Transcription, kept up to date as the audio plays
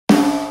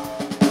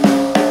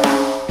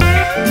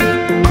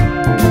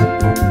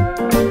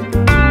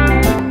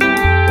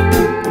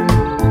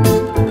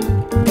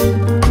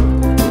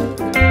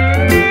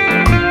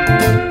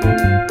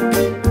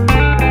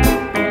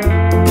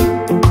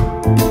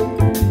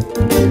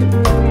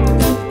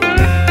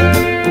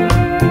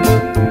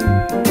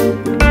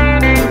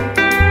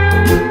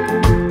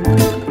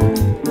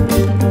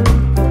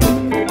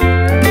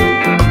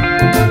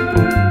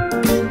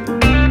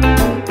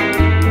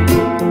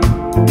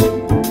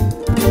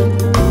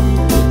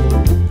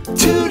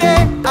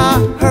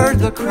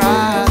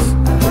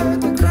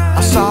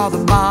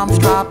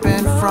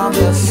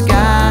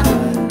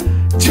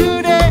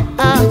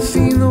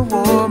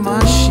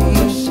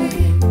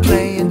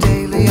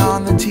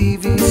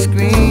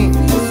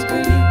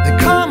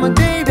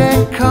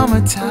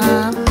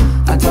summertime.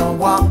 I don't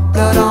want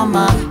blood on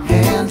my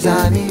hands,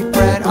 I need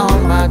bread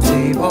on my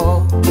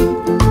table.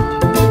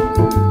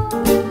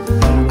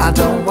 I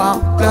don't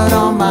want blood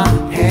on my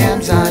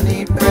hands, I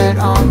need bread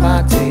on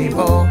my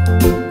table.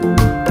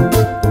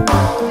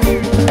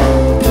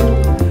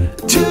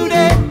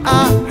 Today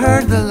I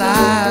heard the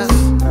lies,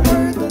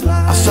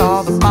 I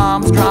saw the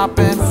bombs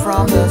dropping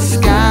from the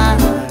sky.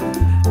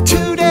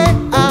 Today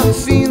I've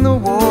seen the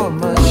war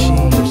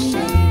machine.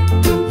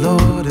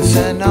 Lord, it's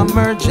an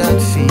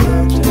emergency.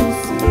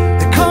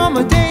 There come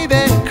a day,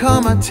 there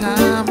come a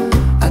time.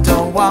 I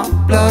don't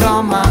want blood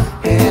on my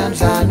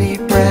hands, I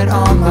need bread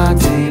on my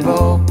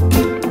table.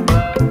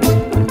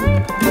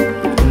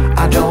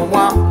 I don't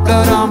want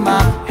blood on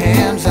my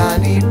hands, I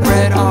need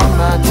bread on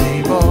my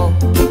table.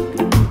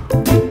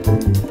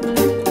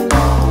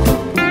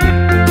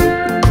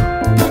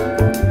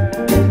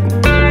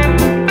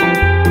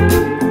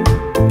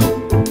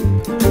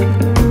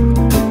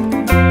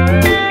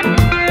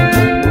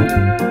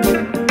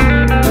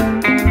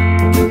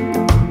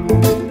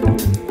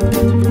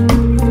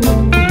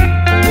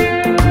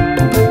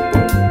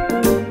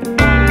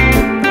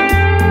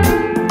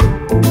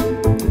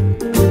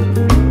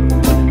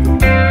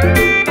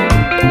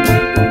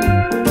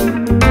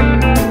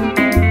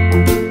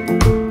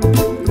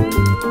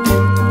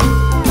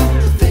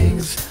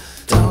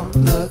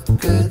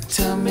 Good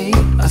to me.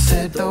 I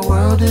said the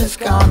world is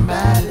gone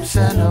mad, it's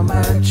an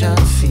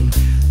emergency.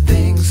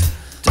 Things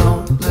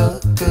don't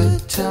look good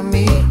to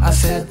me. I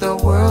said the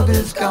world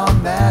is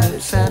gone mad,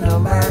 it's an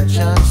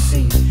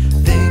emergency.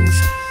 Things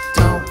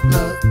don't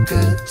look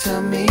good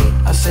to me.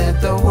 I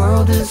said the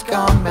world is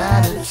gone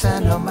mad, it's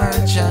an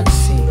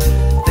emergency.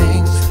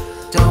 Things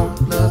don't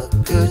look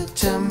good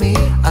to me.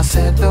 I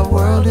said the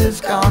world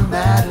is gone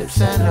mad, it's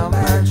an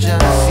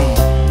emergency.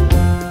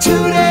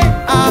 Today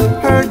I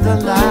heard the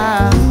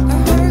lies,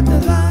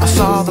 I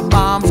saw the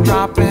bombs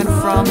dropping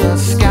from the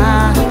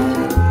sky.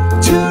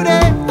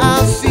 Today